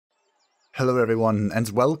Hello everyone, and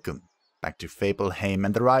welcome back to Fableheim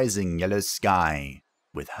and the Rising Yellow Sky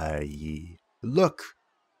with Cai Qi. Look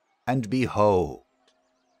and behold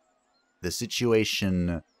the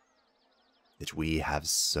situation that we have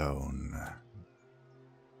sown.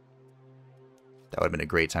 That would have been a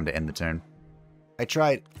great time to end the turn. I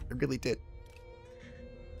tried, I really did.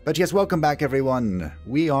 But yes, welcome back everyone.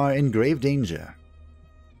 We are in grave danger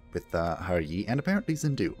with Cai Qi and apparently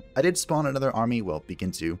Xindu. I did spawn another army, well,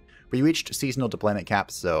 begin to. We reached seasonal deployment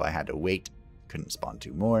cap, so I had to wait. Couldn't spawn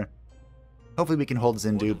two more. Hopefully we can hold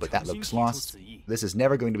Xindu, but that looks lost. This is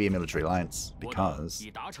never going to be a military alliance, because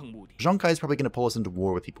Zhuge Kai is probably going to pull us into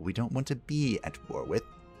war with people we don't want to be at war with.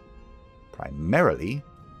 Primarily,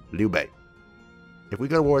 Liu Bei. If we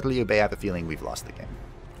go to war with Liu Bei, I have a feeling we've lost the game.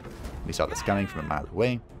 We saw this coming from a mile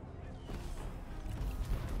away.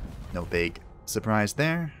 No big surprise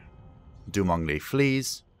there. Du Mongli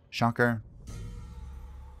flees. Shocker.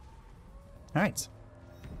 Alright.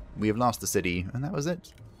 We have lost the city, and that was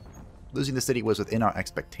it. Losing the city was within our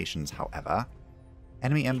expectations, however.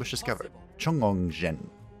 Enemy ambush discovered. Chongong Zhen.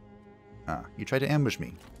 Ah, you tried to ambush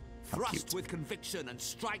me. How cute. With conviction and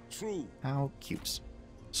strike true. How cute.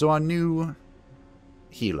 So our new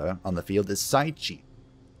healer on the field is Cai Qi.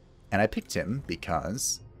 And I picked him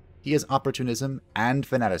because he has opportunism and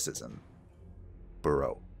fanaticism.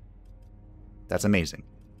 Bro. That's amazing.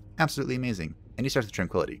 Absolutely amazing. And he starts with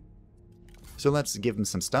tranquility. So let's give him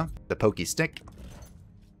some stuff. The pokey stick.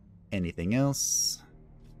 Anything else?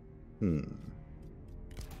 We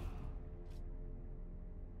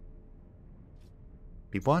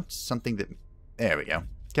want something that... There we go.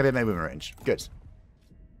 Caveat movement range. Good.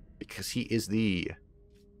 Because he is the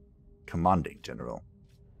commanding general.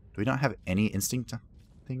 Do we not have any instinct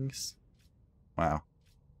things? Wow.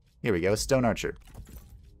 Here we go. Stone archer.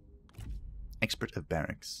 Expert of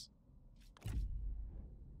barracks.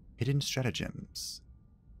 Hidden stratagems.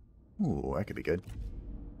 Ooh, that could be good.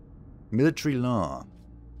 Military law.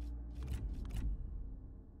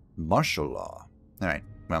 Martial law. Alright,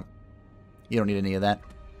 well, you don't need any of that.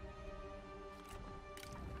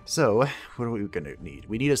 So, what are we going to need?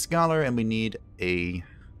 We need a scholar and we need a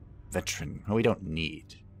veteran. Oh, we don't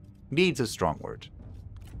need. Needs a strong word.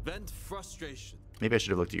 Vent frustration. Maybe I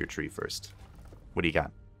should have looked at your tree first. What do you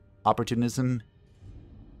got? Opportunism.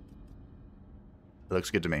 It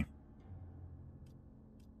looks good to me.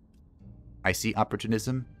 I see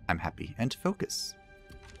opportunism. I'm happy. And focus.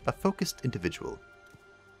 A focused individual.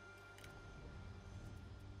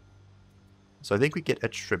 So I think we get a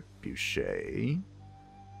trebuchet.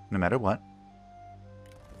 No matter what.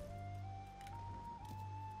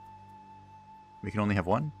 We can only have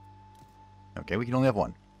one? Okay, we can only have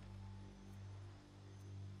one.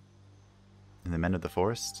 And the Men of the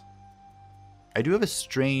Forest. I do have a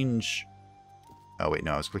strange... Oh, wait,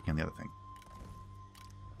 no, I was clicking on the other thing.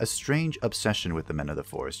 A strange obsession with the Men of the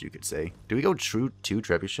Forest, you could say. Do we go true 2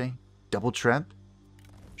 trebuchet? Double treb?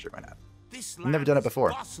 Sure, why not? I've never done it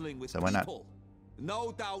before, so why not?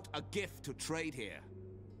 No doubt a gift to trade here.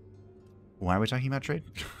 Why are we talking about trade?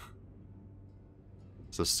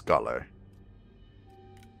 So, scholar.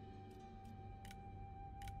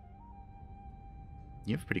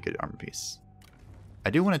 You have a pretty good armor piece.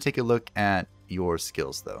 I do want to take a look at your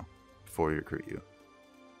skills, though, before we recruit you.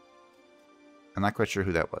 I'm not quite sure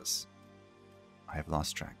who that was. I have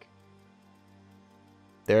lost track.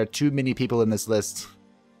 There are too many people in this list.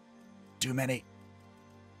 Too many.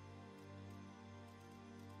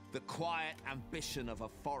 The quiet ambition of a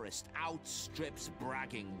forest outstrips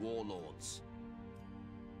bragging warlords.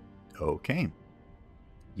 Okay.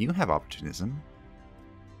 You have opportunism.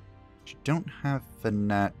 But you don't have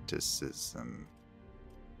fanaticism.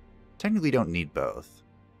 Technically don't need both.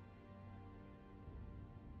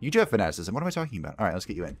 You do have fanaticism. What am I talking about? Alright, let's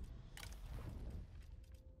get you in.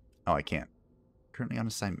 Oh, I can't. Currently on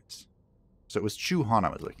assignment. So it was Chu Han I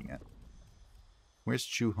was looking at. Where's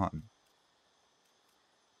Chu Han?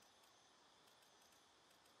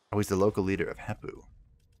 Oh, he's the local leader of Hepu.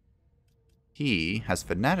 He has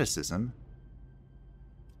fanaticism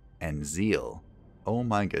and zeal. Oh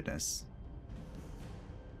my goodness.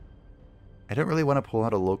 I don't really want to pull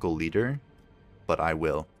out a local leader, but I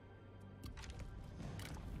will.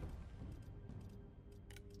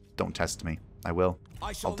 Don't test me. I will.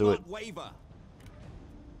 I'll do it. Waver.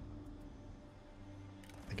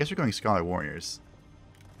 I guess we're going Scholar Warriors.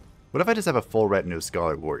 What if I just have a full retinue of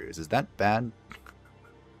Scholar Warriors? Is that bad?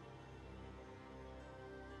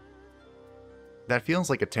 That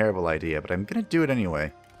feels like a terrible idea, but I'm gonna do it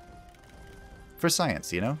anyway. For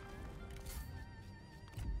science, you know?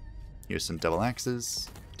 Here's some double axes.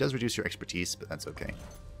 It does reduce your expertise, but that's okay.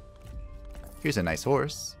 Here's a nice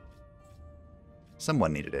horse.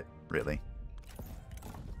 Someone needed it, really.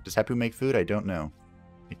 Does Hapu make food? I don't know.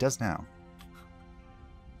 It does now.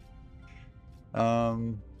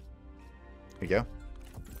 Here we go.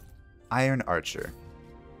 Iron Archer.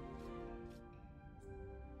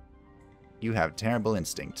 You have terrible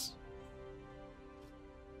instincts.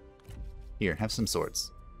 Here, have some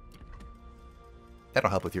swords.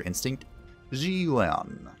 That'll help with your instinct.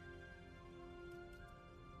 Zhiyuan.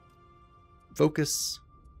 Focus.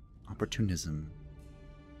 Opportunism.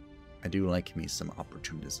 I do like me some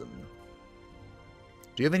opportunism.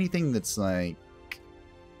 Do you have anything that's like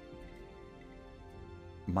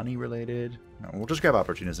money related? No, we'll just grab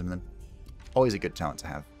opportunism then. Always a good talent to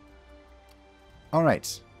have.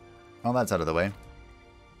 Alright. Well, that's out of the way.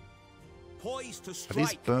 Poised to strike. Are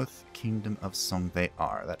these both Kingdom of Song? They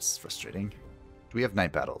are. That's frustrating. Do we have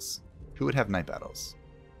night battles? Who would have night battles?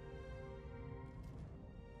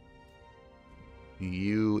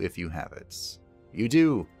 You, if you have it. You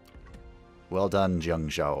do! Well done, Jiang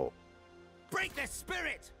Zhao. Break their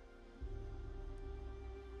spirit!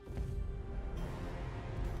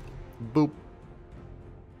 Boop.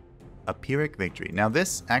 A Pyrrhic victory. Now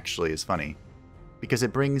this actually is funny, because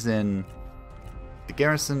it brings in the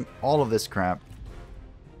garrison, all of this crap,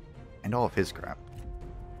 and all of his crap.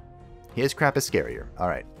 His crap is scarier.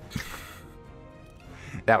 Alright.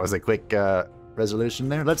 That was a quick resolution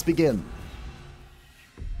there. Let's begin.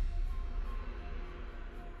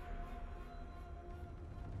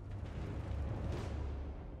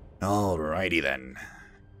 Alrighty then.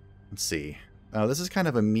 Let's see. Oh, this is kind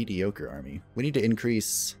of a mediocre army. We need to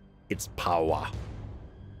increase its power.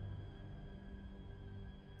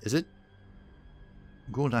 Is it?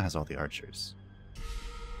 Gulda has all the archers.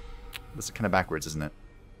 This is kind of backwards, isn't it?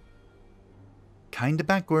 Kinda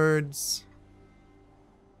backwards.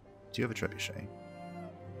 Do you have a trebuchet?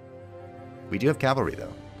 We do have cavalry,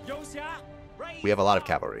 though. We have a lot of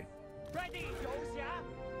cavalry.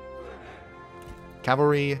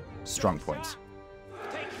 Cavalry, strong points.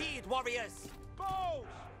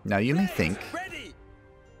 Now you may think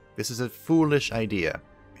this is a foolish idea,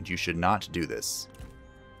 and you should not do this.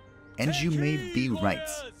 And you may be right.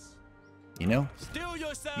 You know,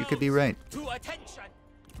 you could be right.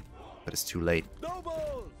 But it's too late.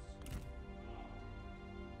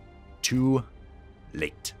 Too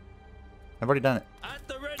late. I've already done it. At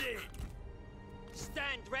the ready.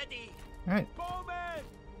 Stand ready. Alright.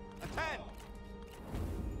 Attend.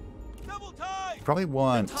 Double time. Probably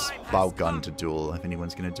want Bao Gun to duel if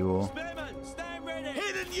anyone's gonna duel.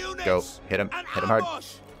 Go. Hit him. Hit him hard.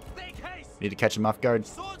 Need to catch him off guard.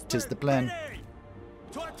 Tis the plan.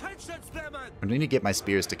 I need to get my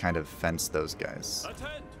spears to kind of fence those guys.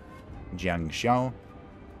 Jiang Xiao.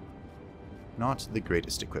 Not the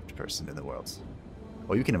greatest equipped person in the world.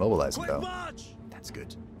 Oh, you can immobilize him though. That's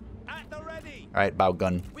good. Alright, Bao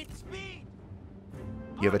Gun.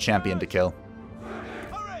 You have a champion to kill.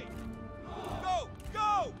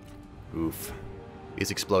 Oof.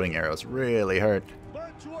 These exploding arrows really hurt.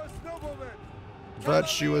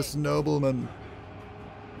 Virtuous nobleman.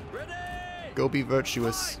 Go be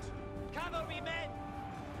virtuous.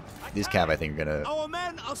 These cav, I think, are gonna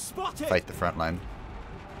fight the front line.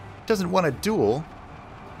 Doesn't want a duel.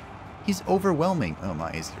 He's overwhelming. Oh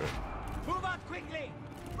my, he's hurt.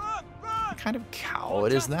 What kind of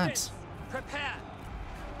coward is that?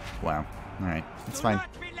 Wow. Alright, it's fine.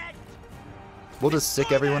 We'll just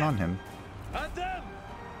sick everyone on him.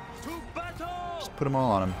 Just put them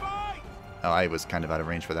all on him. Oh, I was kind of out of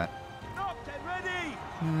range for that.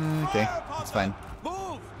 Okay, that's fine.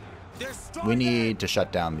 We need to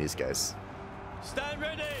shut down these guys.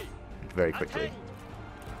 Very quickly.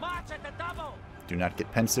 Do not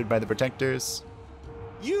get pincered by the protectors.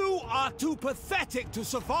 You are too pathetic to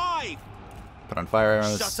survive. Put on fire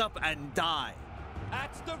arrows. Shut up and die.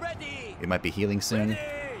 At the ready. We might be healing soon.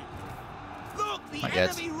 Look, the Not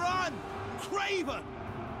yet. enemy run. Craven.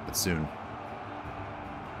 But soon.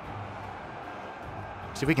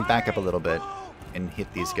 See if we can back up a little bit and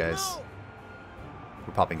hit these guys.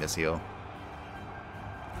 We're popping this heal.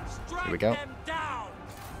 Here we go.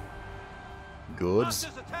 Good.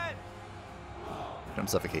 Don't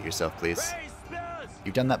suffocate yourself, please.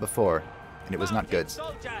 You've done that before, and it was not good.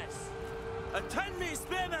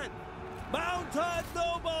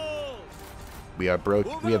 We have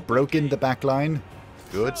broken the back line.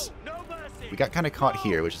 Good. We got kind of caught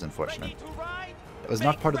here, which is unfortunate. That was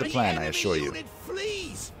not part of the plan, I assure you.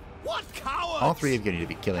 All three of you need to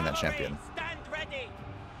be killing that champion.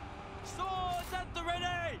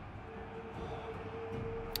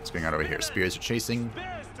 What's going on over here? Spears are chasing.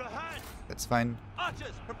 That's fine.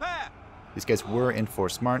 These guys were in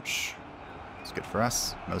forced march. It's good for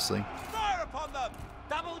us, mostly.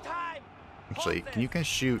 Actually, can you guys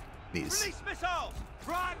shoot these? Release missiles!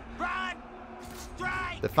 Run! Run!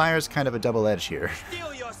 Strike! The fire's kind of a double edge here.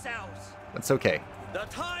 Steel yourselves! That's okay. The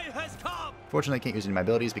time has come! Fortunately, I can't use any of my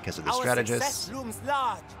abilities because of the strategist. Success looms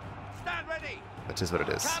large. Stand ready! Which is what it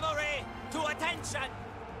is. Cavalry, to attention!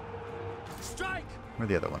 Strike! Where are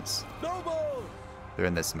the other ones? Noble! They're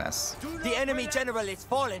in this mess. The enemy general is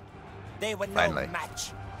fallen. They were no Finally.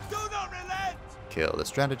 match. Do not relent! Kill the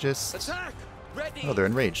strategist. Attack! Ready! Oh, they're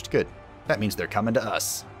enraged. Good. That means they're coming to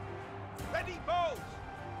us. Ready, bows!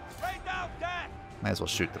 Rain down death! Might as well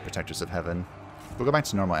shoot the Protectors of Heaven. We'll go back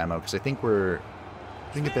to normal ammo because I think we're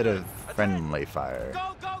doing a bit of friendly fire.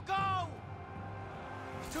 Go, go, go!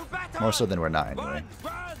 To battle! More so than we're not anyway. Run,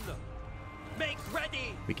 run! Make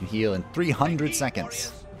ready! We can heal in 300 Ready,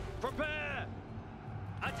 seconds. warriors. Prepare!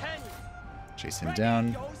 Attend! Chase him Ready,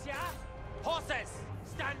 down. Yozia. Horses,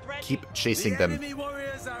 stand ready! Keep chasing them. Enemy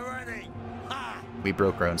warriors are running! Ha! We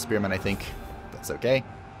broke our own spearmen, I think. That's okay.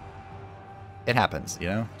 It happens, you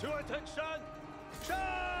know? To attention!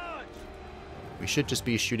 Charge! We should just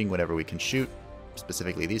be shooting whatever we can shoot.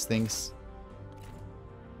 Specifically these things.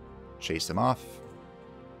 Chase them off.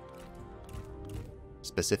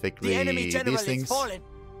 Specifically The enemy general these things. is fallen.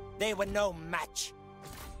 They were no match.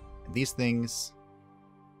 These things.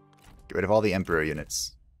 Get rid of all the Emperor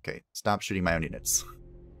units. Okay, stop shooting my own units.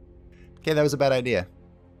 Okay, that was a bad idea.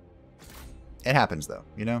 It happens though,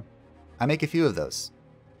 you know? I make a few of those.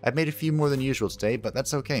 I've made a few more than usual today, but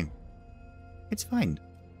that's okay. It's fine.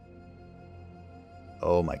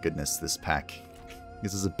 Oh my goodness, this pack.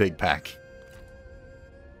 This is a big pack.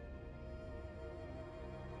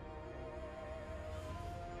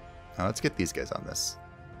 Now let's get these guys on this.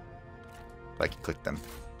 If I can click them.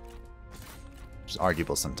 Which is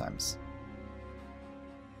arguable sometimes.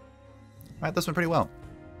 Alright, this went pretty well.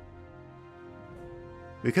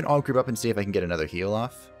 We could all group up and see if I can get another heal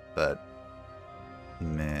off, but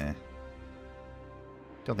meh.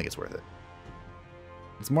 Don't think it's worth it.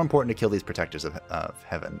 It's more important to kill these Protectors of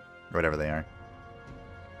Heaven, or whatever they are.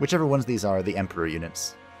 Whichever ones these are, the Emperor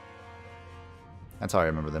units. That's how I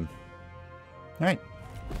remember them. Alright.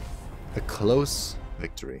 A close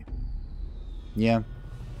victory. Yeah.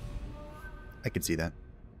 I can see that.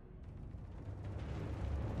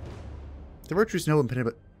 The virtuous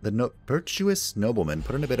nobleman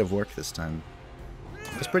put in a bit of work this time.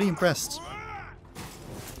 I was pretty impressed.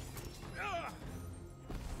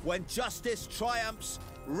 When justice triumphs,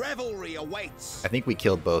 revelry awaits. I think we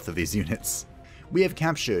killed both of these units. We have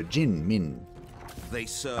captured Jin Min. They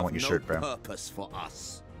serve I want your no shirt, bro. purpose for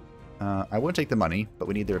us. I won't take the money, but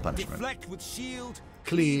we need the replenishment. Deflect with shield,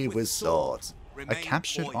 Cleave with sword. A Remain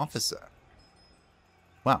captured poised. officer.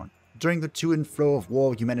 Wow. During the to and fro of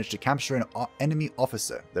war, you managed to capture an enemy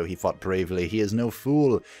officer. Though he fought bravely, he is no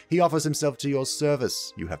fool. He offers himself to your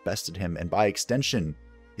service. You have bested him, and by extension,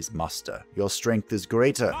 his master. Your strength is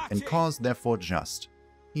greater, and cause therefore just.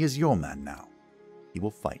 He is your man now. He will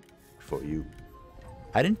fight for you.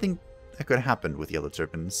 I didn't think that could happen with Yellow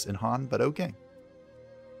Turpins in Han, but okay.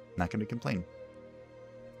 Not going to complain.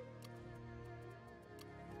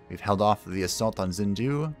 We've held off the assault on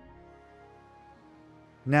Xindu.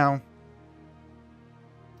 Now,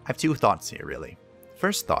 I have two thoughts here, really.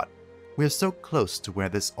 First thought, we are so close to where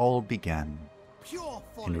this all began. Pure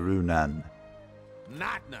In folly. Runan.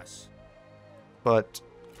 Madness. But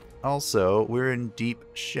also, we're in deep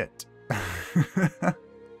shit.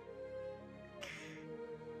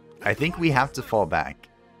 I think we have to fall back.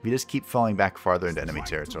 We just keep falling back farther into enemy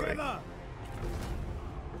territory. I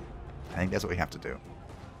think that's what we have to do.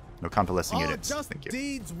 No convalescing units. Thank you.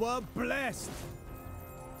 Deeds were blessed.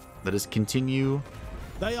 Let us continue.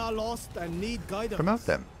 They are lost and need guidance. Promote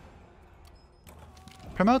them.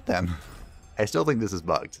 Promote them. I still think this is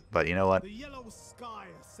bugged, but you know what? The yellow sky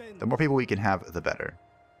ascends. The more people we can have, the better.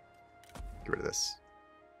 Get rid of this.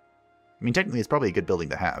 I mean, technically, it's probably a good building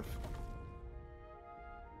to have.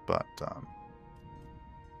 But,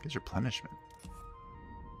 gives replenishment.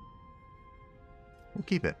 We'll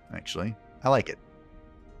keep it, actually. I like it.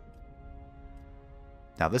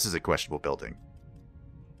 Now, this is a questionable building.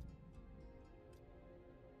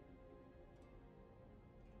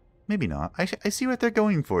 Maybe not. I see what they're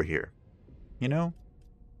going for here. You know?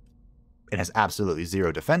 It has absolutely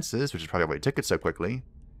zero defenses, which is probably why it took it so quickly.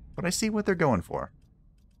 But I see what they're going for.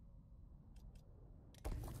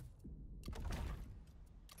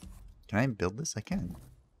 Can I build this? I can.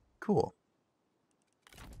 Cool.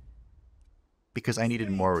 Because I needed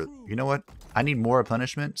more... You know what? I need more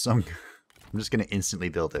replenishment, so I'm just going to instantly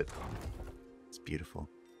build it. It's beautiful.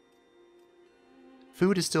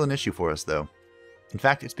 Food is still an issue for us, though. In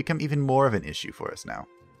fact, it's become even more of an issue for us now.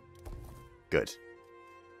 Good.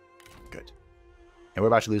 Good. And we're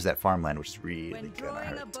about to lose that farmland, which is really When gonna drawing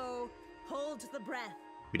a hurt. bow, hold the breath.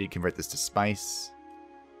 We did convert this to spice.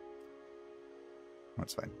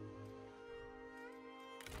 That's fine.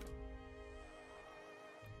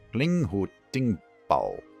 Ling Hu Ting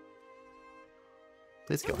Bao.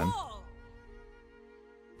 Please kill him.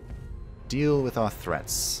 Deal with our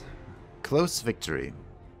threats. Close victory.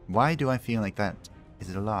 Why do I feel like that? Is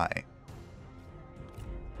it a lie?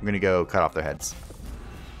 I'm gonna go cut off their heads.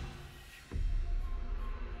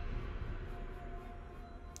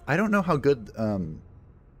 I don't know how good the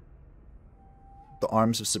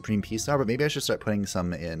Arms of Supreme Peace are, but maybe I should start putting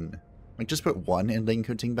some in. Like, just put one in Ling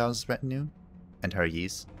Hu Tingbao's retinue and her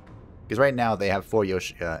Yi's. Because right now they have 4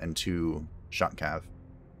 Yoshia and 2 Shot Cav.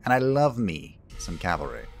 And I love me some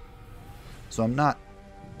cavalry. So I'm not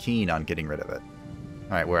keen on getting rid of it.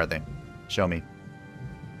 Alright, where are they? Show me.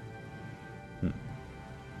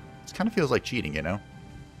 This kind of feels like cheating, you know?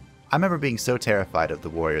 I remember being so terrified of the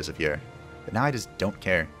Warriors of Yore, but now I just don't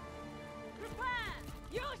care.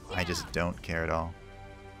 I just don't care at all.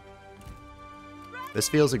 This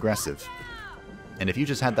feels aggressive. And if you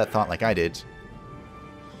just had that thought like I did,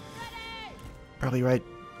 probably right.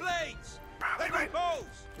 Probably right.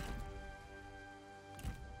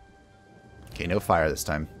 Okay, no fire this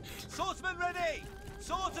time. Swordsman ready!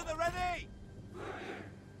 Swords at the ready!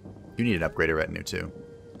 You need an upgraded retinue too.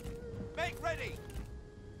 Make ready!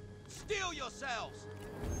 Steel yourselves!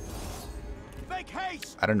 Make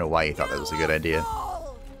haste! I don't know why you thought that was a good idea.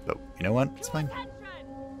 But you know what? It's fine.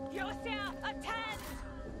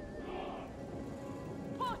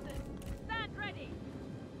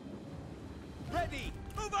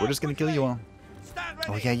 We're just gonna kill you all.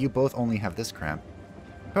 Oh yeah, you both only have this crap.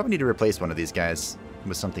 Probably need to replace one of these guys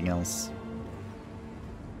with something else.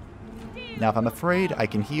 Now if I'm afraid, I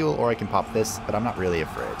can heal or I can pop this, but I'm not really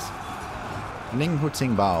afraid. Ling Hu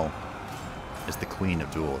Tingbao is the Queen of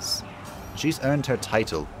Duels. She's earned her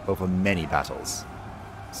title over many battles.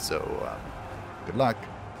 So, good luck.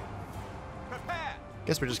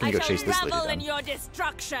 Guess we're just gonna go chase this lady then. In your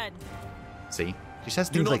destruction. See? She says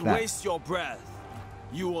things like that. Do not waste your breath.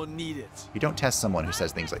 You will need it. You don't test someone who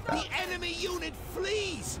says things like that. The enemy unit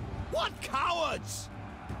flees! What cowards!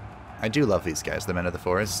 I do love these guys, the Men of the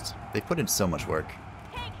Forest. They put in so much work.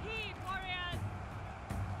 Take heed, warriors.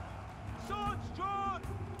 Swords drawn!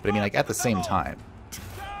 But I mean, like, at the same time,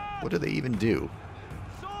 what do they even do?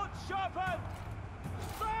 Swords sharpened!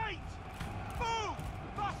 Fight! Move!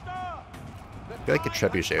 Faster! I feel like a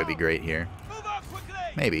trebuchet would be great here. Move out quickly!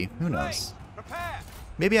 Maybe. Who knows? Prepare!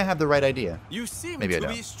 Maybe I have the right idea. You seem Maybe I to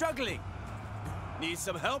don't. be struggling. Need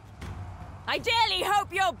some help? I dearly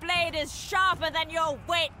hope your blade is sharper than your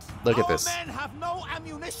wit. Look at this. Our men have no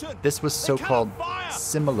ammunition. This was They so-called cannot fire.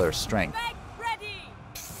 similar strength. Make ready.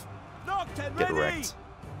 Knocked and Get ready. wrecked.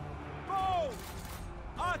 Bow!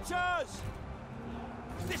 Archers!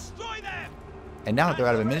 Destroy them! And now that they're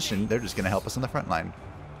out of ammunition, they're just going to help us on the front line.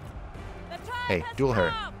 The time Hey, has duel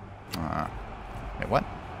her. come. Wait, what?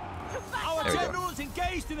 Our There we go. general's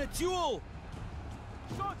engaged in a duel.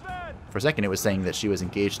 Swordsman! For a second, it was saying that she was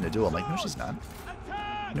engaged in a duel. I'm like, no, she's not.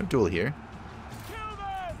 Attack! No duel here. Kill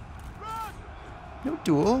them! Run! No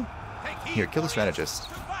duel. Take heed, Here, kill the warriors. strategist.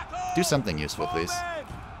 To battle! Do something useful, All please. men!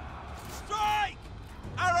 Strike!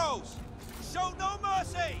 Arrows! Show no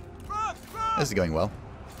mercy! Run! Run! This is going well.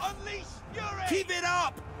 Unleash fury! Keep it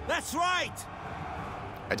up! That's right!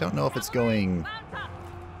 I don't know if it's going Mount up.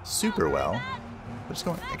 super well. But it's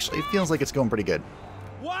going. Actually, it feels like it's going pretty good.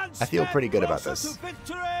 One I feel step pretty good about closer this. to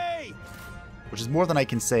victory! Which is more than I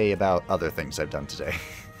can say about other things I've done today.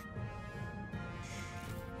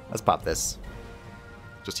 Let's pop this.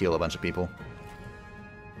 Just heal a bunch of people.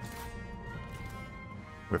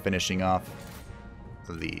 We're finishing off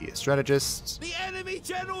the strategist. The enemy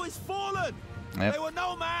general is fallen! Yep. They were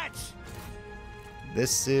no match!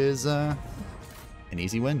 This is an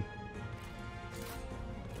easy win.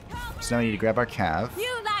 So now we need to grab our cav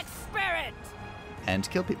You lack spirit. and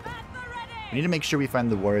kill people. At the ready. We need to make sure we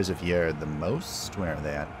find the Warriors of Yore the most. Where are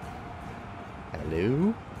they at?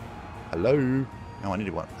 Hello? Hello? No,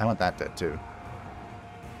 I want that dead too.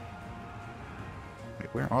 Wait,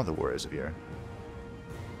 where are the Warriors of Yore?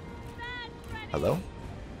 Stand ready. Hello?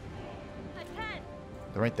 Attend.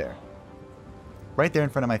 They're right there. Right there in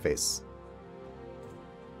front of my face.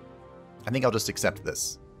 I think I'll just accept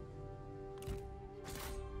this.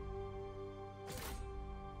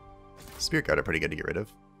 Spirit Guard are pretty good to get rid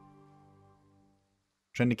of.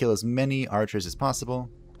 Trying to kill as many archers as possible.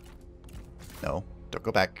 No, don't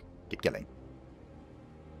go back. Keep killing.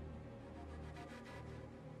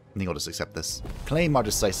 I think I'll just accept this. Claim our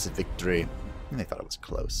decisive victory. I thought it was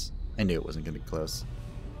close. I knew it wasn't going to be close.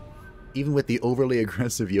 even with the overly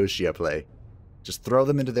aggressive Yoshia play. Just throw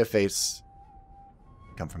them into their face.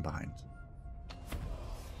 Come from behind.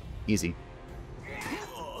 Easy.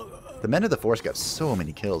 The men of the force got so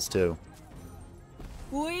many kills, too.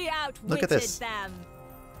 We outwitted Look at this. them.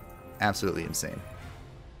 Absolutely insane.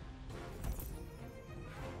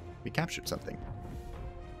 We captured something.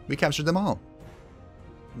 We captured them all.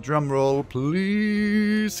 Drum roll,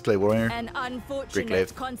 please. Clay Warrior. An Great unfortunate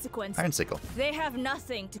glaive. consequence. Iron Sickle. They have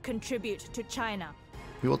nothing to contribute to China.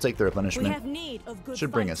 We will take the We replenishment. have need of good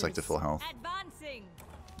Should bring us like to fighters. full health. Advancing.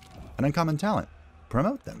 An uncommon talent.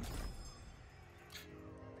 Promote them.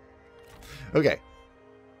 Okay.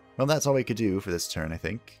 Well, that's all we could do for this turn, I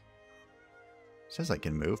think. It says I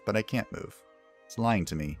can move, but I can't move. It's lying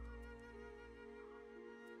to me.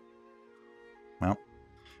 Well,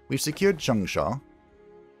 we've secured Changsha,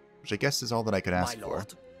 which I guess is all that I could ask for.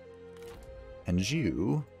 And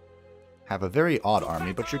you have a very odd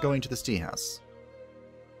army, but you're going to the Tea House.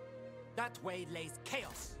 That way lays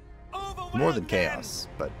chaos. More than chaos,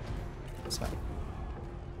 but it's fine.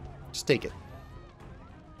 Just take it.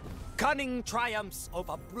 Cunning triumphs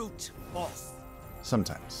over brute force.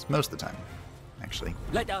 Sometimes. Most of the time, actually.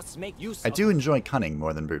 Let us make use I of do enjoy cunning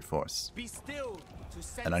more than brute force. Be still to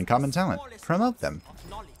sense An uncommon the talent. smallest Promote bits them. of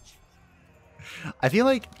knowledge. I feel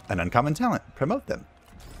like an uncommon talent. Promote them.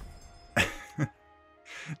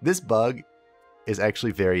 This bug is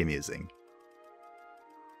actually very amusing.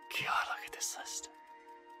 God, look at this list.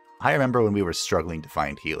 I remember when we were struggling to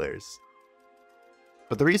find healers.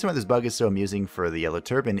 But the reason why this bug is so amusing for the Yellow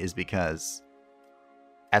Turban is because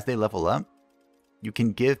as they level up, you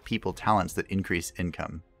can give people talents that increase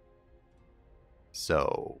income.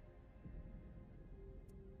 So,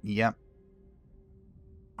 yep.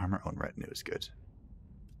 Armor own retinue is good.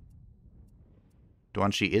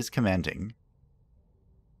 Duan QI is commanding.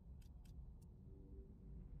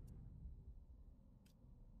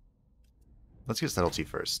 Let's get subtlety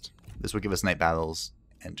first. This will give us night battles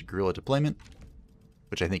and guerrilla deployment,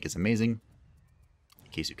 which I think is amazing,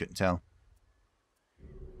 in case you couldn't tell.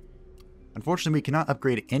 Unfortunately, we cannot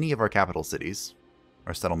upgrade any of our capital cities,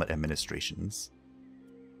 or settlement administrations.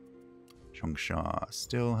 Changsha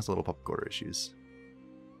still has a little public order issues.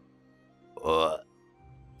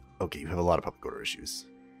 Okay, you have a lot of public order issues.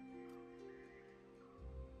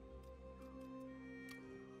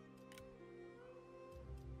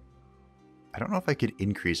 I don't know if I could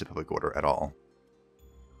increase the public order at all.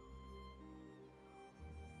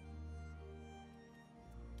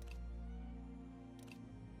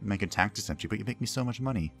 Make a tax exemption, but you make me so much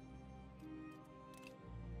money.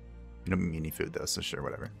 You don't make me any food though, so sure,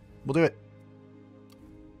 whatever. We'll do it.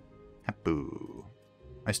 Hapu.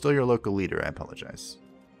 I stole your local leader, I apologize.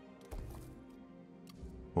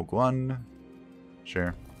 Guan.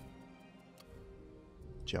 Sure.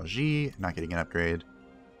 Jiaoji, not getting an upgrade.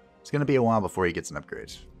 It's gonna be a while before he gets an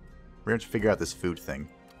upgrade. We're gonna have to figure out this food thing.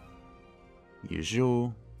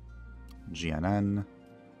 Yuzhou. Jianan.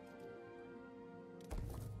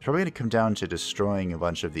 It's probably gonna come down to destroying a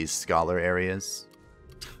bunch of these scholar areas.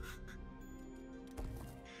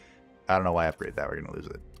 I don't know why I upgrade that, we're gonna lose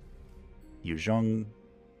it. Yuzhang.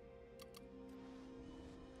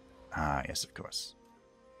 Ah, yes, of course.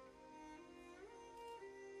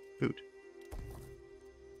 Food.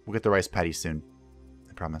 We'll get the rice paddy soon.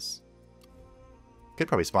 I promise. Could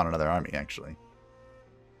probably spawn another army, actually.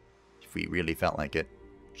 If we really felt like it.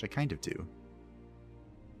 Which I kind of do.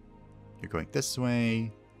 You're going this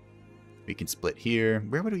way. We can split here.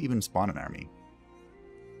 Where would we even spawn an army?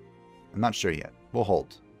 I'm not sure yet. We'll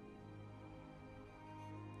hold.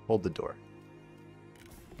 Hold the door.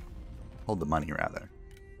 Hold the money, rather.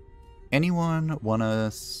 Anyone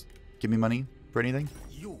wanna give me money for anything?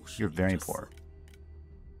 You're very poor.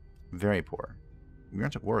 Very poor. We're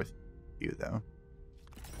not at war with you, though.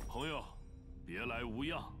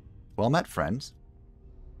 Well met, friends.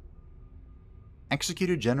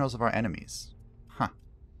 Executed generals of our enemies. Huh.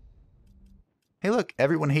 Hey look,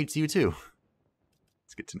 everyone hates you too.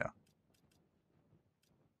 It's good to know.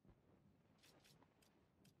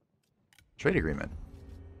 Trade agreement.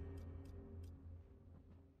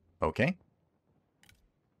 Okay.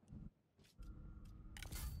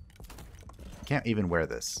 Can't even wear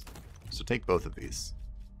this. So take both of these.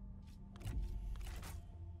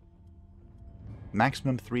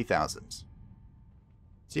 Maximum 3,000.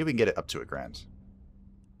 See if we can get it up to $1,000.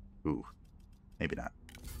 Ooh. Maybe not.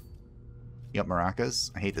 Yup,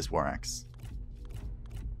 maracas. I hate this war axe.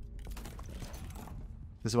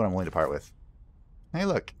 This is what I'm willing to part with. Hey,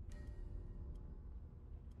 look.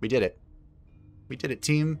 We did it. We did it,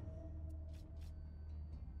 team.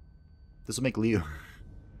 This will make Liu.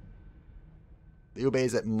 The Ube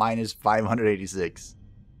is at minus 586.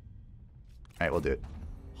 Alright, we'll do it.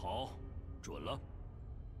 好，准了。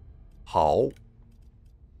 Hao?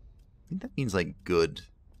 I think that means like good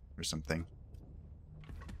or something.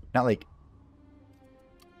 Not like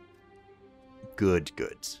good.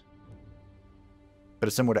 But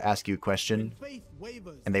if someone were to ask you a question Faith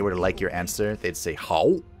wavers. and they were to like your answer, they'd say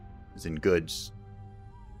Hao, as in goods.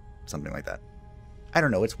 Something like that. I don't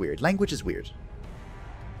know, it's weird. Language is weird.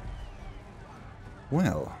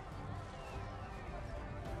 Well.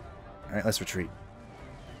 Alright, let's retreat.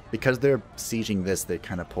 Because they're sieging this, they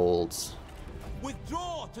kind of pulled...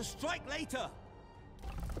 Withdraw to strike later.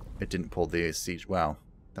 It didn't pull the siege. Wow,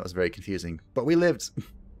 that was very confusing. But we lived!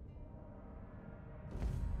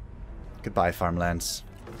 Goodbye, farmlands.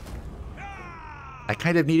 I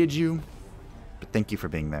kind of needed you, but thank you for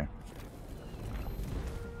being there.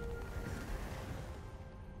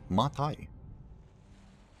 Matai.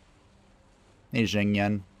 Hey,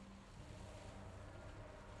 Zhengyan.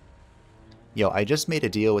 Yo, I just made a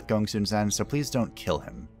deal with Gong Sun-san, so please don't kill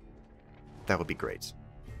him. That would be great.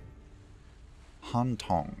 Han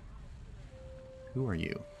Tong. Who are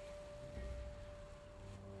you?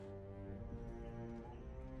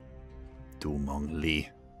 Du Mong Li.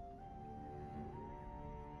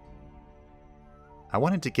 I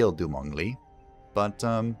wanted to kill Du Mong Li, but,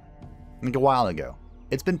 like a while ago.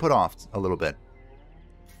 It's been put off a little bit.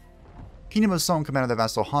 Kingdom of Song commanded the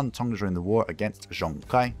vassal Han Tong to join the war against Zhong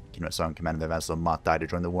Kai. Kingdom of Song commanded the vassal Ma Dai to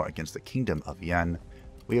join the war against the Kingdom of Yan.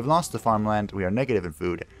 We have lost the farmland, we are negative in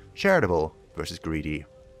food, charitable versus greedy.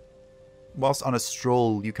 Whilst on a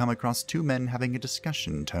stroll, you come across two men having a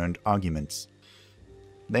discussion turned arguments.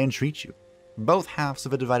 They entreat you. Both halves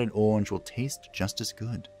of a divided orange will taste just as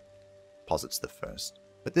good, posits the first.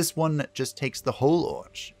 But this one just takes the whole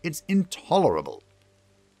orange. It's intolerable.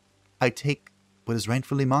 I take what is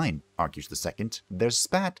rightfully mine, argues the second. Their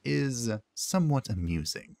spat is somewhat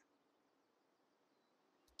amusing.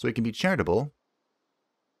 So we can be charitable,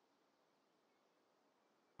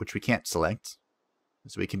 which we can't select.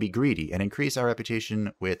 So we can be greedy and increase our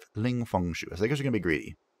reputation with Ling Fengshu. So I guess we're going to be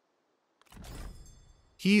greedy.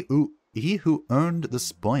 He who earned the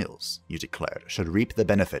spoils, you declared, should reap the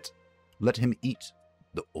benefit. Let him eat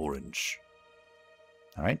the orange.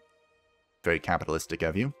 Alright. Very capitalistic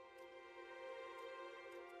of you.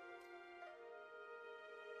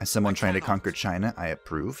 As someone trying to conquer China, I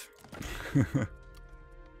approve.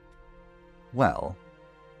 Well,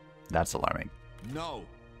 that's alarming. No.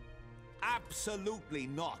 Absolutely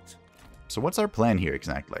not. So what's our plan here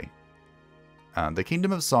exactly? The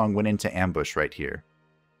Kingdom of Song went into ambush right here.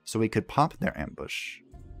 So we could pop their ambush.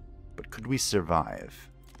 But could we survive?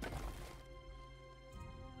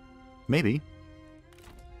 Maybe.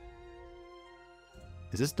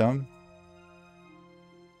 Is this dumb?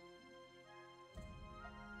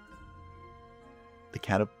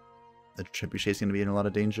 The trebuchet is going to be in a lot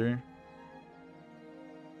of danger.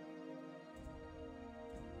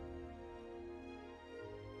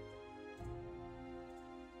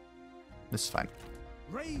 This is fine.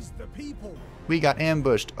 Raise the people. We got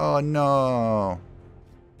ambushed. Oh no.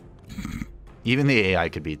 Even the AI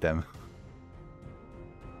could beat them.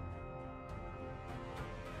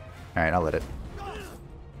 Alright, I'll let it.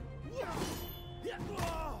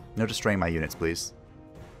 No destroying my units, please.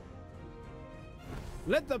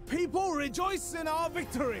 Let the people rejoice in our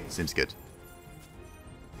victory. Seems good.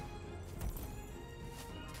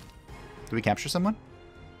 Did we capture someone?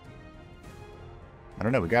 I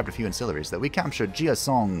don't know, we grabbed a few ancillaries, though. We captured Jia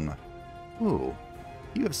Song. Ooh,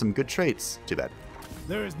 you have some good traits. Too bad.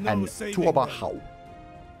 There is no And saving Tuoba them. Hao.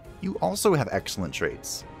 You also have excellent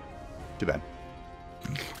traits. Too bad.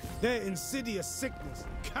 Their insidious sickness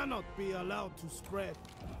cannot be allowed to spread.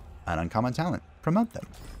 An uncommon talent. Promote them.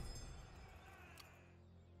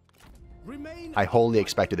 Remain I wholly upright.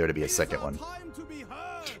 expected there to be a It is second our one. time to be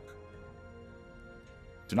heard.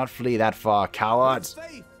 Do not flee that far, cowards. With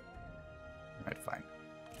faith, Alright, fine.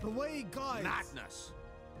 the way guides. Madness.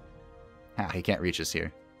 Ah, he can't reach us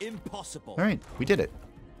here. Impossible. Alright, we did it.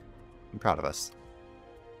 I'm proud of us.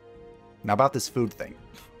 Now about this food thing.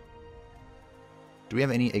 Do we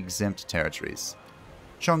have any exempt territories?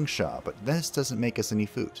 Changsha, but this doesn't make us any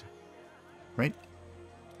food. Right?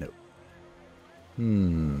 No.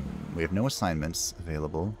 We have no assignments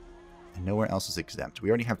available. And nowhere else is exempt. We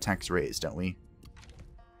already have tax raised, don't we?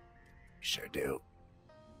 Sure do.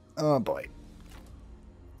 Oh boy.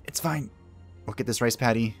 It's fine. We'll get this rice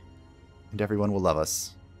paddy, and everyone will love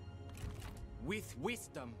us. With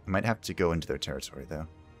wisdom. I might have to go into their territory, though.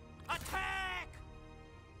 Attack!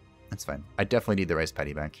 That's fine. I definitely need the rice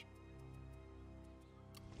paddy back.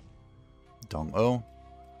 Dong-o.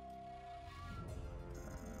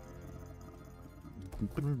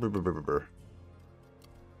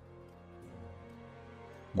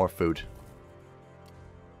 More food.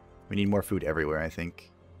 We need more food everywhere, I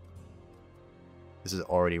think. This is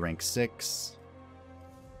already rank 6.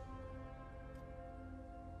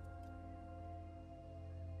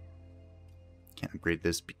 Can't upgrade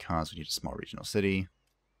this because we need a small regional city.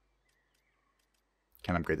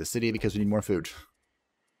 Can't upgrade the city because we need more food.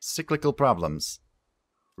 Cyclical problems.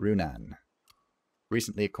 Runan.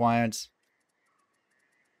 Recently acquired.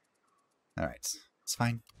 Alright. It's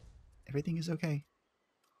fine. Everything is okay.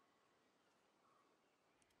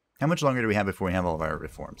 How much longer do we have before we have all of our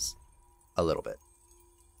reforms? A little bit.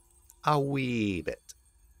 A wee bit.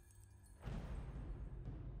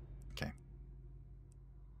 Okay.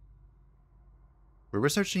 We're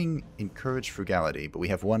researching Encourage Frugality, but we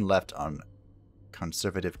have one left on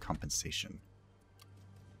Conservative Compensation.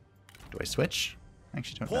 Do I switch? I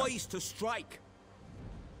actually don't know. Poised to strike.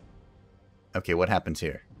 Okay, what happened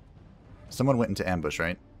here? Someone went into ambush,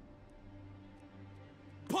 right?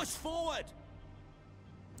 Push forward.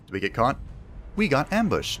 Did we get caught? We got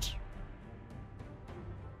ambushed.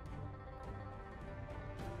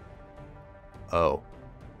 Oh.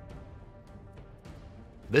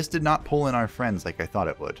 This did not pull in our friends like I thought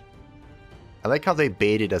it would. I like how they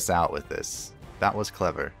baited us out with this. That was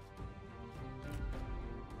clever.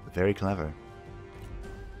 Very clever.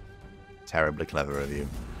 Terribly clever of you.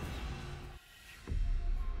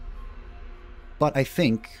 But I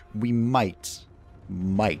think we might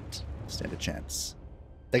stand a chance.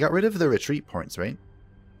 They got rid of the retreat points, right?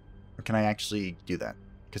 Or can I actually do that?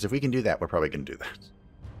 Because if we can do that, we're probably going to do that.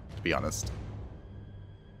 To be honest.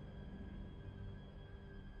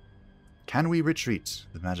 Can we retreat?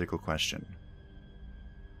 The magical question.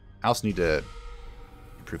 I also need to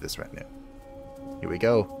improve this retinue. Here we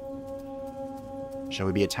go. Shall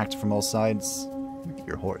we be attacked from all sides? Look at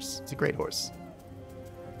your horse. It's a great horse.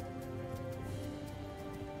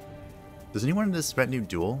 Does anyone in this retinue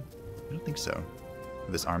duel? I don't think so.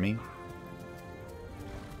 This army?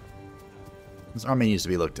 This army needs to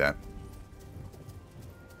be looked at.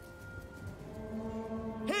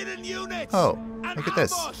 Hidden units. Oh, look at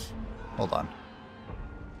this. Hold on.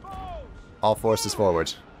 All forces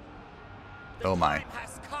forward. Oh my.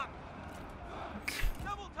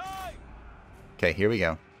 Okay, here we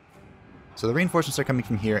go. So the reinforcements are coming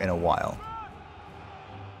from here in a while.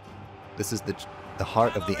 This is the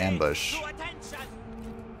heart of the ambush.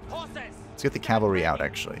 Let's get the cavalry out,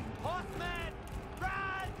 actually.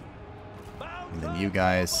 And then you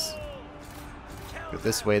guys go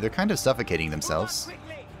this way. They're kind of suffocating themselves.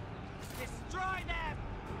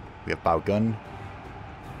 We have Bao Gun,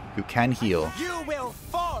 who can heal.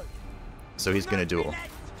 So he's gonna duel.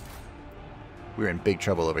 We're in big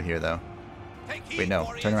trouble over here, though. Wait,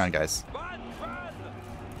 no. Turn around, guys.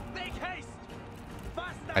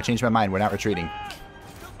 I changed my mind. We're not retreating.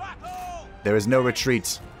 There is no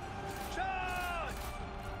retreat.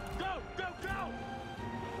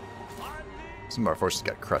 Some of our forces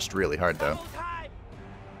got crushed really hard, though.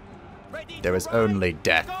 There is only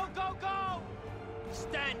death.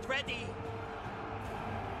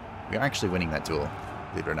 We are actually winning that duel,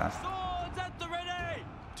 believe it or not.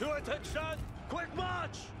 To attention! Quick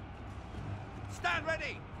march! Stand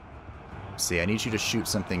ready! See, I need you to shoot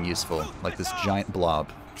something useful, like this giant blob.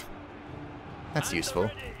 That's useful.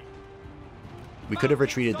 We could have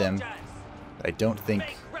retreated them, but I don't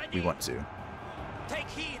think we want to.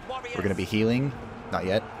 We're going to be healing. Not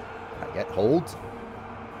yet. Not yet. Hold.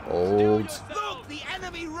 Hold. Look, the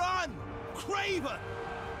enemy run! Craven!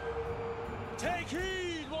 Take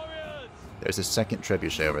heed, warriors! There's a second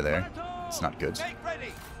trebuchet over there. It's not good.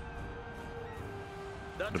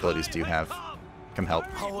 What abilities do you have? Come help.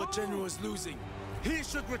 Our general is losing. He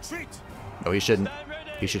should retreat. No, he shouldn't.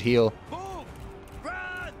 He should heal.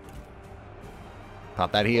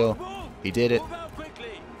 Pop that heal. He did it.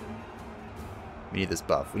 We need this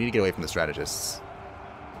buff. We need to get away from the strategists.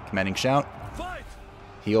 Commanding shout.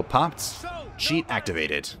 Heal popped. Cheat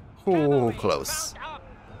activated. Oh, close.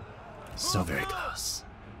 So very close.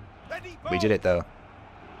 We did it, though.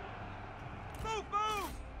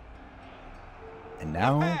 And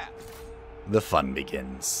now, the fun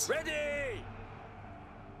begins.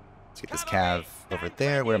 Let's get this cav over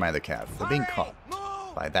there. Where am I, the cav? They're being caught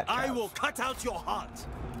by that cav. I will cut out your heart.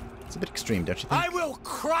 It's a bit extreme, don't you think? I will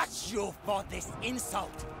crush you for this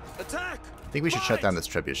insult. Attack! I think we should shut down this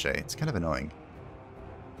trebuchet. It's kind of annoying.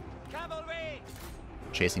 Cavalry!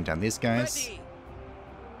 Chasing down these guys.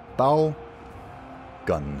 Bow.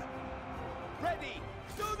 Gun. Ready!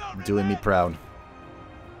 Do not Doing me proud.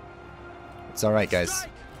 It's alright, guys.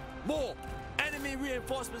 More! Enemy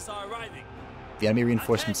reinforcements are arriving. The enemy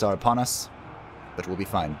reinforcements are upon us. but we'll be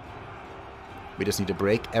fine. We just need to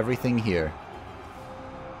break everything here.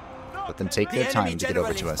 Let them take their time to get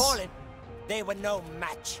over to us. They were no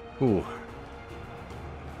match. Ooh.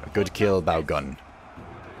 A good kill, Bao Gun.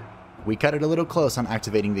 We cut it a little close on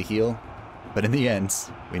activating the heal, but in the end,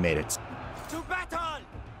 we made it. To battle!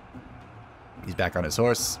 He's back on his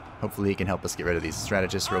horse. Hopefully he can help us get rid of these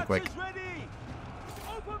strategists real quick.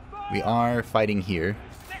 We are fighting here.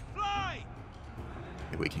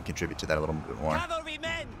 Maybe we can contribute to that a little bit more.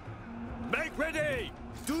 Cavalrymen! Make ready!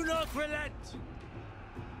 Do not relent!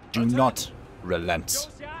 Do not relent.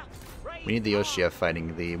 We need the Yoshia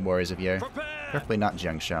fighting the warriors of Yer. Preferably not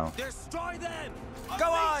Jiangshao. Destroy them! Go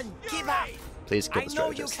on! Keep up! Please kill I the know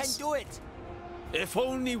you can strategists. do it! If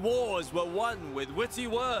only wars were won with witty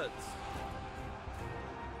words.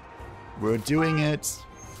 We're doing it.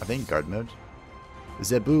 I think guard mode.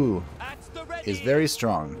 Zebu is very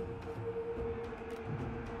strong.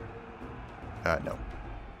 No.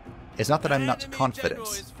 It's not that I'm not confident,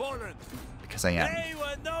 because I am.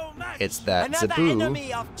 It's that Another Zebu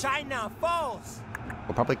enemy of China falls!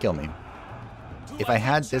 will probably kill me. If I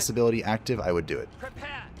had this ability active, I would do it.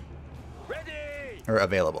 Prepare! Ready! Or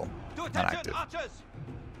available, To not attention, active. archers!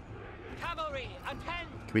 Cavalry, attend!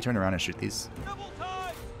 Can we turn around and shoot these? Double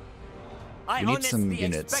time! I We need some honestly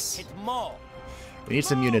units. expected more. We need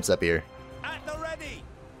some units up here. At the ready!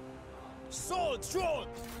 Sword drawn!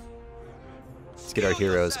 Let's get our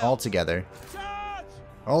heroes all together. Charge!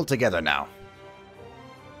 All together now.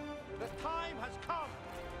 The time has come!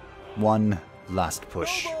 One last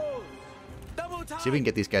push. Double! Double time! See if we can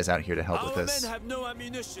get these guys out here to help with Our this. men have no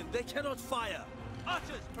ammunition. They cannot fire. Archers,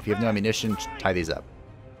 If you have no ammunition, tie these up.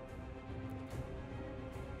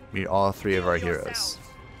 We need all three of our heroes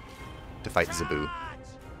to fight Zebu.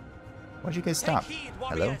 Why'd you guys stop? Take heed,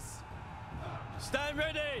 Hello? warriors. Stand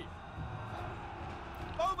ready!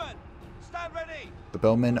 Bowman, stand ready! The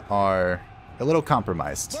bowmen are a little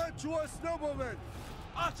compromised. Virtuous noblemen!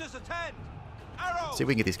 Archers, attend! Arrow! See if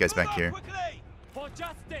we can get these guys back here. Quickly! For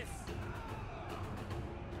justice!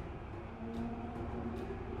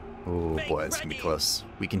 Oh boy, it's gonna be close.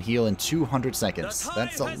 We can heal in 200 seconds.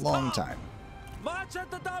 That's a long time. March at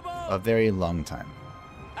the double! A very long time.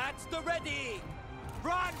 At the ready!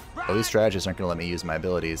 Run! Run! Well, these strategists aren't gonna let me use my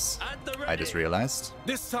abilities. At the ready! I just realized.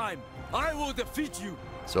 This time, I will defeat you!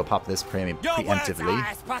 So I'll pop this Your words preemptively. are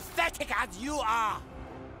as pathetic as you are!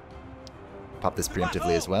 Pop this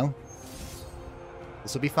preemptively as well.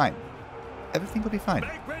 This will be fine. Everything will be fine.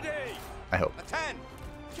 Make ready! I hope. Attend!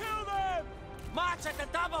 Kill them! March at the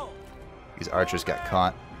double! These archers got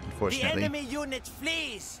caught, The unfortunately. enemy unit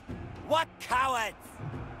flees! What cowards!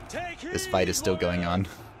 Take heed, This fight is still going on.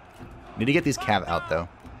 Need to get these cav out though,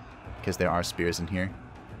 because there are spears in here.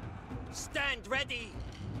 Stand ready!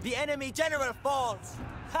 The enemy general falls!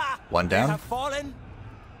 Ha! One They down. have fallen?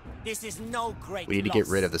 This is no great We need to get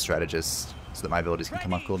rid of the loss. strategists so that my abilities can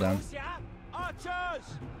come off cooldown. Archers!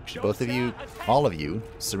 Should both of you, all of you,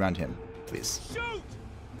 surround him, please. Shoot!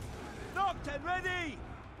 Knocked and ready!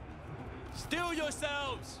 Still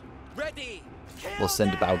yourselves! Ready! Kill We'll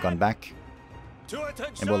send them! Bao Gun back, To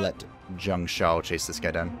attention! and we'll let Zhang Shao chase this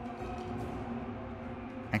guy down.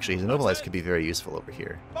 Actually, his immobilize could be very useful over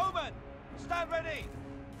here. Bowman, stand ready!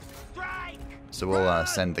 Strike! So we'll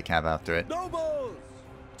send the cav after it. Nobles!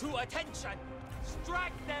 To attention!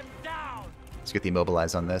 Strike them down! Let's get the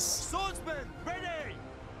immobilize on this. Swordsmen, ready!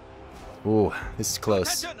 Ooh, this is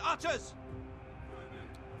close. Attention, archers!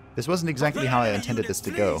 This wasn't exactly how I intended this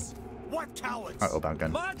to go. What cowards! Uh-oh, Bao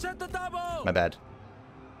Gun. March at the double! My bad.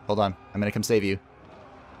 Hold on, I'm gonna come save you.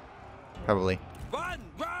 Probably. Run!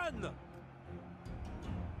 Run!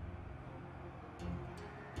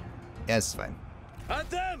 Yeah, it's fine. At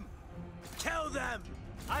them! Kill them!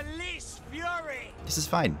 Unleash fury! This is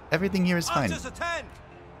fine. Everything here is fine. Archers, attend!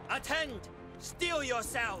 Attend! Steel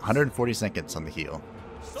yourselves! 140 seconds on the heal.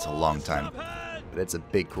 It's a long time, Sharpen! but it's a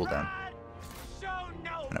big cooldown. Show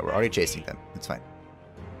no I know, we're already chasing them. It's fine.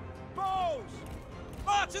 Bows!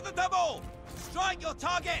 March at the double! Strike your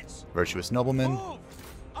targets! Virtuous nobleman. Move!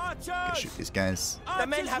 Archers! Gonna shoot these guys. The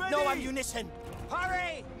men Archers have no ready! ammunition!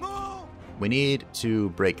 Hurry! Move! We need to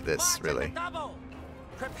break this, March really. at the double!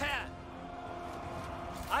 Prepare!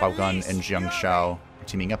 Bao Gun Unleash and Jiang fury! Shao are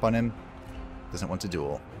teaming up on him. Doesn't want to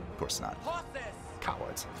duel. Of course not. Horses!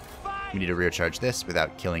 Cowards. Fight! We need to rear charge this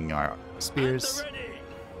without killing our At spears. the ready!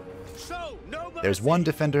 Show no mercy! There's one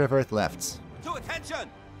defender of Earth left. To attention!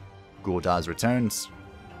 Guodaz returns.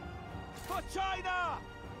 For China!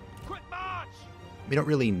 Quick march! We don't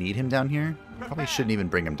really need him down here. Probably shouldn't even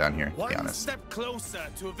bring him down here, to be One honest. step closer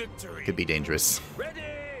to victory. Could be dangerous. Ready!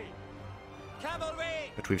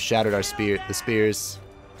 Cavalry! But we've shattered our the spears.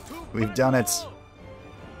 To We've done it. battle!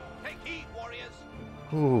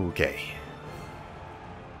 Okay.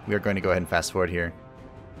 We are going to go ahead and fast forward here.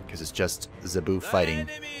 Because it's just Zabu fighting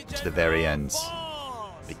to the very end.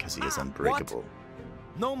 Because he is unbreakable.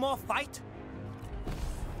 What? No more fight?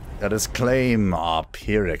 Let us claim our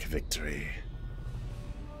Pyrrhic victory.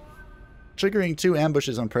 Triggering 2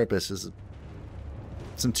 ambushes on purpose is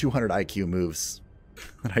some 200 IQ moves.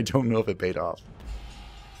 And I don't know if it paid off.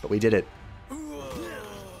 But we did it.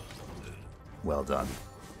 Well done.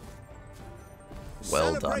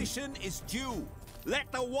 Well done. Celebration is due.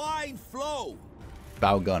 Let the wine flow.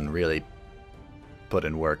 Bao Gun really put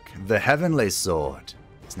in work. The Heavenly Sword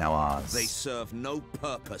is now ours. They serve no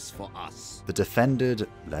purpose for us. The Defended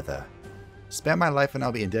Leather. Spare my life and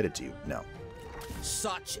I'll be indebted to you. No.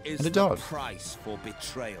 Such is And a the dog. price for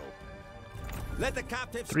betrayal. Let the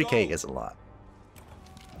captives 3k go. is a lot.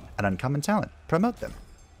 An uncommon talent. Promote them.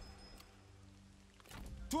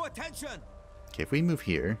 To attention. Okay, if we move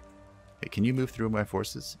here... Hey, can you move through my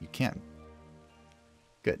forces? You can.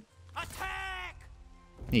 Good. Attack!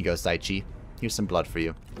 Here you go, Cai Qi. Here's some blood for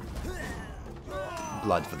you.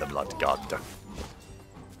 Blood for the blood god.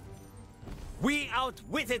 We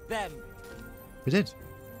outwitted them. We did.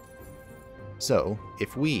 So,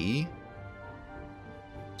 if we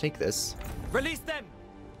take this, Release them.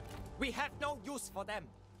 We have no use for them.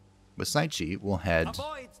 with Cai Qi, we'll head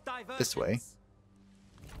Avoid this way. diversions.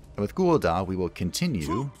 And with Guoda, we will continue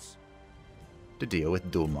Troops, to deal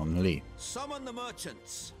with Dumeng Li. summon the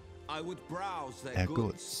merchants. I would browse their Their goods.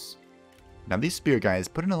 goods. Now, these spear guys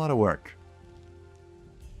put in a lot of work.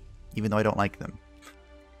 Even though I don't like them.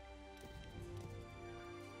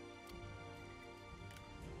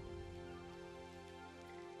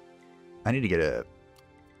 I need to get a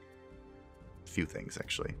few things,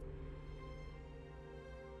 actually.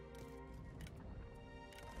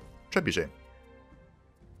 Trebuchet.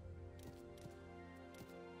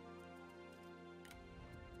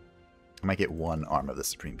 I might get 1 arm of the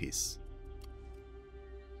Supreme Piece.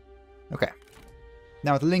 Okay.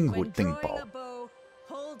 Now with Ling Hu When Ting drawing Ball. a bow,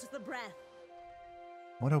 hold the breath.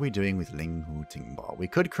 What are we doing with Ling Hu Ting Ball? We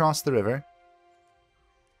could cross the river.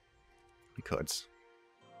 We could.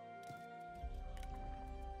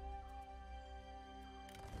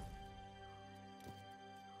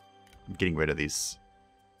 I'm getting rid of these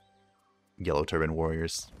yellow turban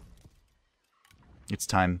warriors. It's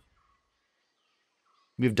time.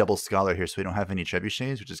 We have double scholar here, so we don't have any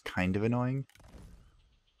trebuchets, which is kind of annoying.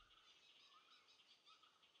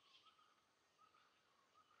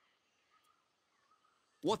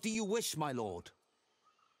 What do you wish, my lord?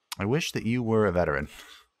 I wish that you were a veteran.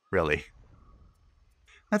 Really.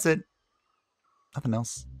 That's it. Nothing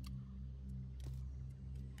else.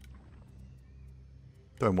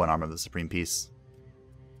 Throwing 1 arm of the Supreme Piece.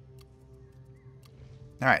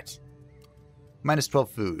 Alright. Minus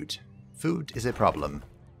 12 food. Food is a problem.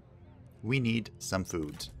 We need some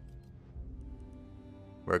food.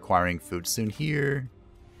 We're acquiring food soon here.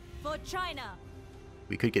 For China.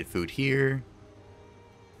 We could get food here.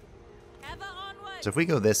 Ever onward. So if we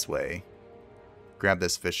go this way, grab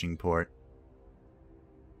this fishing port.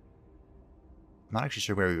 I'm not actually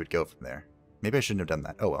sure where we would go from there. Maybe I shouldn't have done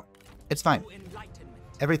that. Oh well. It's fine. To enlightenment.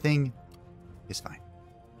 Everything is fine.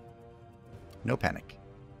 No panic.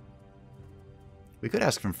 We could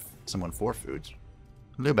ask from someone for food.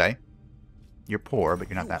 Liu Bei, you're poor, but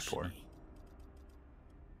you're not that poor.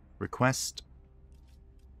 Request.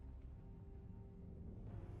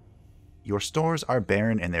 Your stores are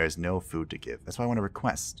barren and there is no food to give. That's why I want to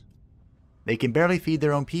request. They can barely feed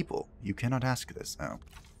their own people. You cannot ask this. Oh.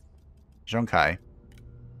 Zhong Kai.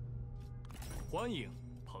 欢迎，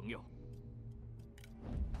朋友。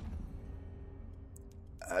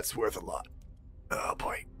 That's worth a lot. Oh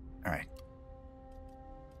boy. Alright.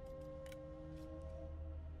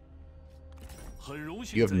 很荣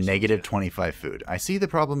幸 You have 在相见。 negative 25 food. I see the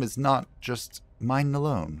problem is not just mine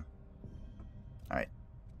alone. Alright.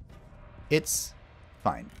 It's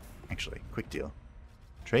fine. Actually, quick deal.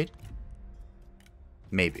 Trade?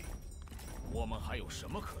 Maybe. 我们还有什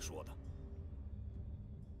么可说的？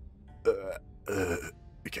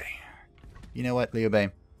 Okay. You know what, Liu Bei?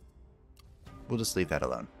 We'll just leave that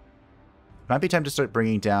alone. It might be time to start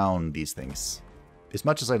bringing down these things. As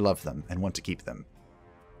much as I love them and want to keep them,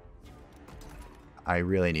 I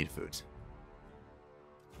really need food.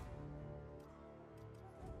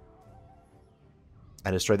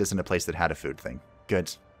 I destroyed this in a place that had a food thing.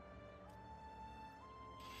 Good.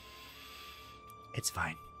 It's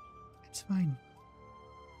fine. It's fine.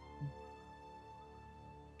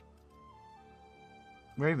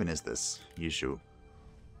 Where even is this? Yuzhu.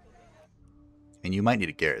 And you might need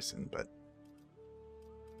a garrison, but...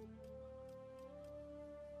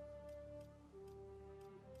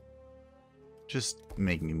 Just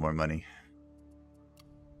make me more money.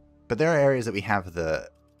 But there are areas that we have the...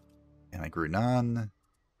 And like Runan.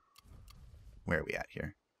 Where are we at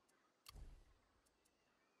here?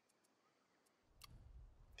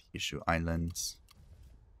 The Yushu Islands.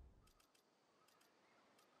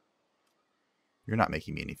 You're not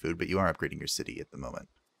making me any food, but you are upgrading your city at the moment.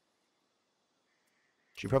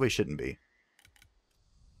 Which you probably shouldn't be.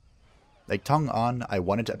 Like Tong'an, I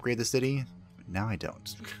wanted to upgrade the city, but now I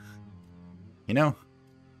don't. You know?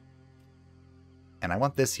 And I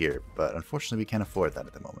want this here, but unfortunately we can't afford that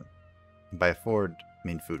at the moment. And by afford, I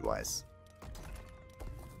mean food-wise.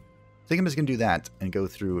 I think I'm just going to do that and go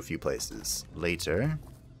through a few places. Later,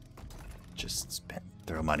 just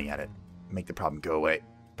throw money at it. Make the problem go away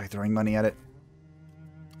by throwing money at it.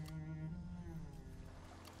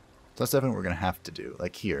 So that's definitely what we're going to have to do.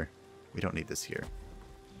 Like here, we don't need this here.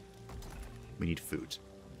 We need food.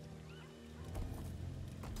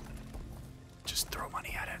 Just throw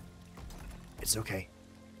money at it. It's okay.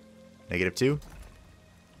 -2.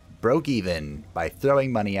 Broke even by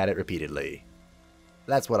throwing money at it repeatedly.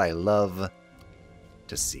 That's what I love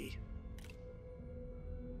to see.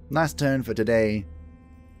 Last turn for today.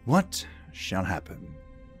 What shall happen?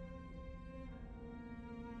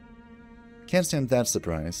 Can't stand that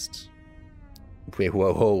surprised. Wait,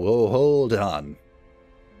 whoa, hold on.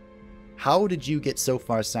 How did you get so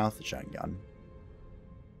far south, Zhangyan?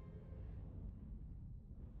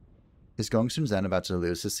 Is Gongsun Zan about to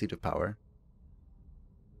lose his seat of power?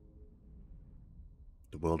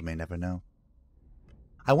 The world may never know.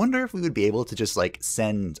 I wonder if we would be able to just, like,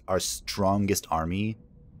 send our strongest army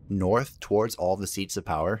north towards all the seats of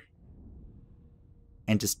power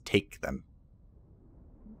and just take them.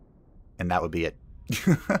 And that would be it.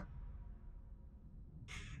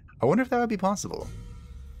 I wonder if that would be possible.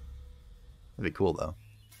 That'd be cool, though.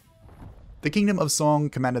 The Kingdom of Song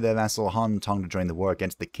commanded their vassal Han Tong to join the war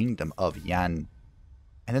against the Kingdom of Yan.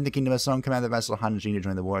 And then the Kingdom of Song commanded their vassal Han Jing to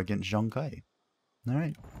join the war against Zhong Kai.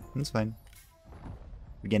 Alright, that's fine.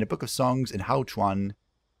 We gain a book of songs, and Hao Chuan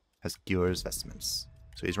has Gyur's vestments.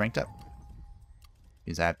 So he's ranked up.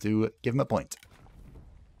 Means I have to give him a point.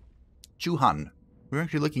 Chu Han, we're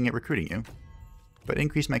actually looking at recruiting you. But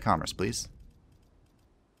increase my commerce, please.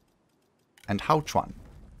 And Hao Chuan.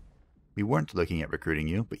 We weren't looking at recruiting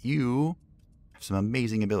you, but you have some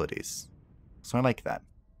amazing abilities. So I like that.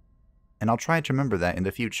 And I'll try to remember that in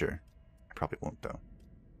the future. I probably won't, though.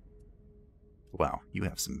 Wow, you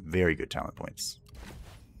have some very good talent points.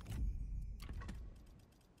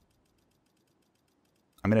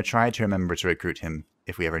 I'm going to try to remember to recruit him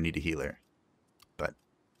if we ever need a healer. But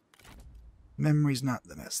memory's not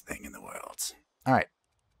the best thing in the world. Alright.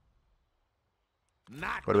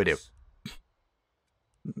 What do we do?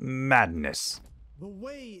 Madness. The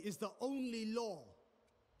way is the only law.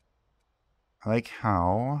 I like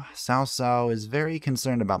how Cao Cao is very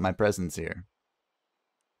concerned about my presence here.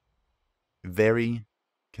 Very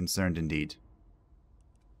concerned indeed.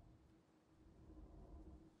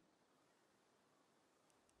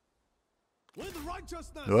 With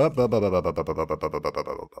righteousness.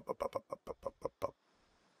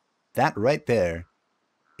 That right there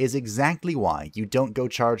is exactly why you don't go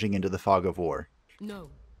charging into the fog of war.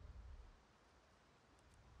 No.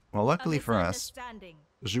 Well, luckily for us,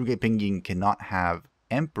 Zhuge Pingying cannot have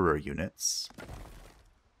Emperor units.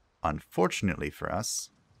 Unfortunately for us,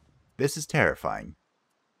 this is terrifying.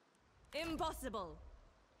 Impossible.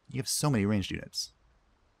 You have so many ranged units.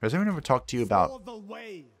 Has anyone ever talked to you about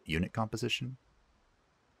unit composition?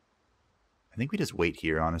 I think we just wait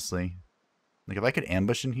here, honestly. Like, if I could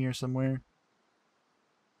ambush in here somewhere.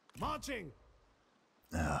 Marching.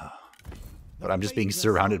 But I'm just being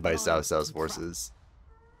surrounded by Cao Cao's forces.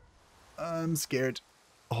 I'm scared.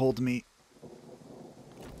 Hold me.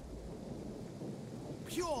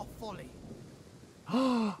 Pure folly.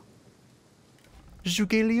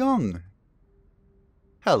 Zhuge Liang.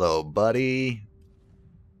 Hello, buddy.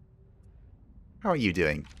 How are you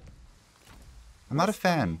doing? I'm not a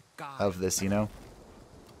fan of this, you know?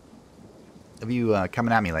 Of you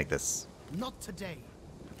coming at me like this. Not today.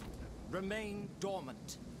 Remain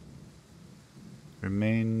dormant.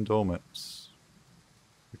 Remain dormant.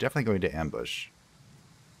 We're definitely going to ambush.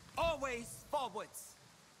 Always forwards.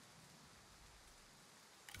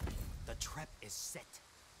 The trap is set.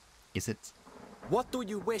 Is it? What do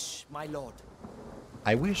you wish, my lord?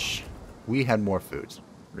 I wish we had more food,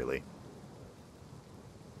 really.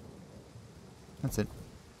 That's it.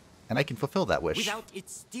 And I can fulfill that wish. Without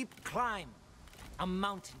its steep climb, a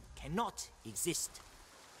mountain cannot exist.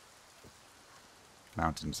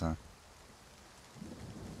 Mountains, huh?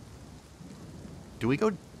 Do we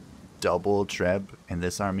go double Treb in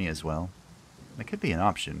this army as well? That could be an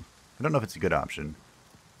option. I don't know if it's a good option.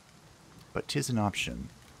 But 'tis an option.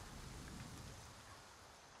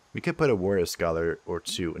 We could put a warrior scholar or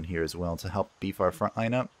two in here as well to help beef our front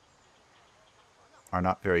line up. Our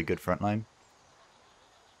not very good front line.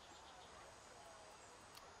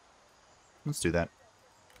 Let's do that.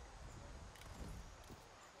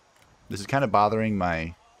 This is kind of bothering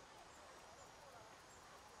my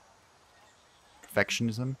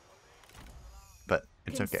perfectionism, but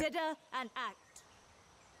it's okay. Consider and act.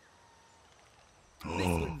 This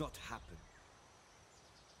will not happen.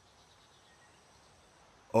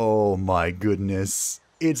 Oh my goodness.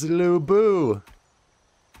 It's Lu Bu.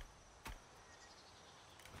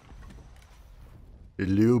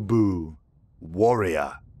 Lu Bu.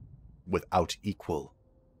 Warrior without equal.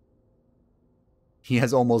 He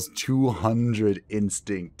has almost 200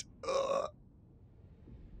 instinct. Ugh.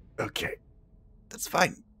 Okay. That's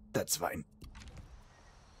fine. That's fine.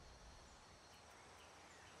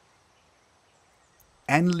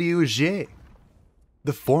 And Liu Jie,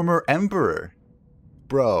 the former emperor.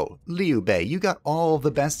 Bro, Liu Bei, you got all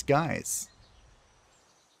the best guys.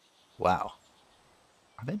 Wow.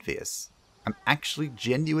 I'm envious. I'm actually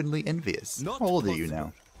genuinely envious. Not How old are possible. you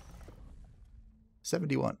now?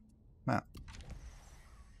 71. Wow.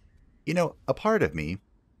 You know, a part of me,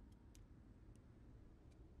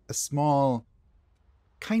 a small,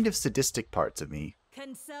 kind of sadistic parts of me,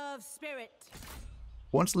 Conserve spirit.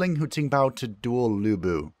 wants Ling Hu Tingbao to duel Lu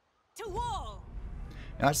Bu. To war!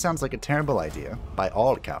 Now that sounds like a terrible idea, by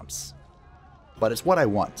all accounts. But it's what I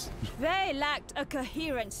want. They lacked a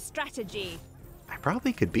coherent strategy. I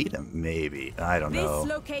probably could beat them, maybe. I don't know.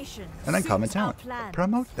 This location An uncommon suits our talent. plans.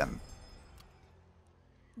 Promote them.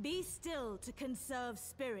 Be still to conserve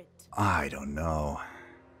spirit. I don't know.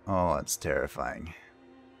 Oh, it's terrifying.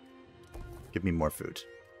 Give me more food.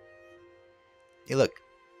 Hey, look.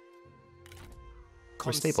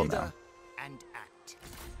 We're stable now. Consider and act.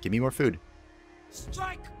 Give me more food.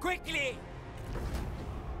 Strike quickly!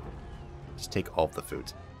 Just take all of the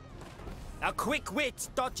food. A quick wit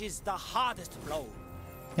dodges the hardest blow.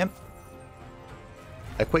 Yep.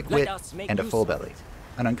 A quick Let wit us make and a use full of belly. it.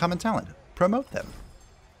 An uncommon talent. Promote them.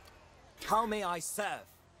 How may I serve?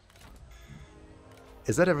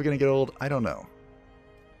 Is that ever going to get old? I don't know.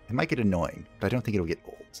 It might get annoying, but I don't think it'll get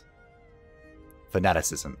old.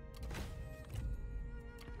 Fanaticism.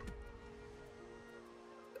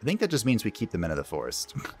 I think that just means we keep the men of the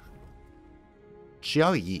forest.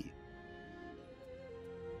 Xiao Yi.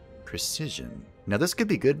 Precision. Now this could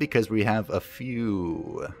be good because we have a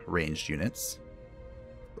few ranged units.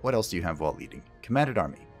 But what else do you have while leading? Commanded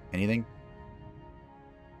army. Anything?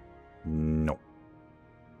 No.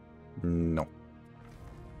 No.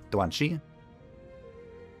 Duan QI?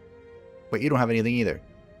 Wait, you don't have anything either.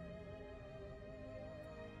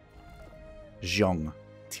 Zhong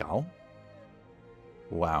Tiao?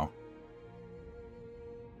 Wow.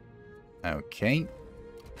 Okay.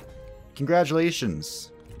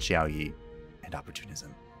 Congratulations, Xiao Yi. And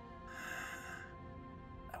opportunism.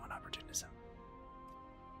 I want opportunism.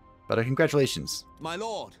 But congratulations. My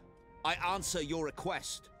lord, I answer your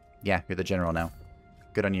request. Yeah, you're the general now.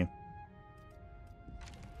 Good on you.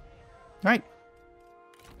 Alright.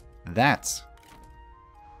 That,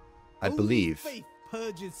 I Only believe, faith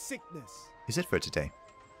purges sickness. is it for today.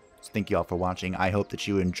 So thank you all for watching. I hope that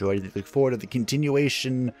you enjoyed it. Look forward to the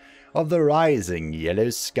continuation of the rising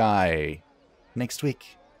yellow sky next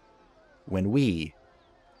week, when we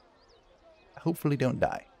hopefully don't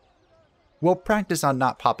die. We'll practice on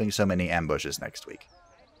not popping so many ambushes next week.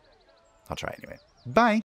 I'll try anyway. Bye!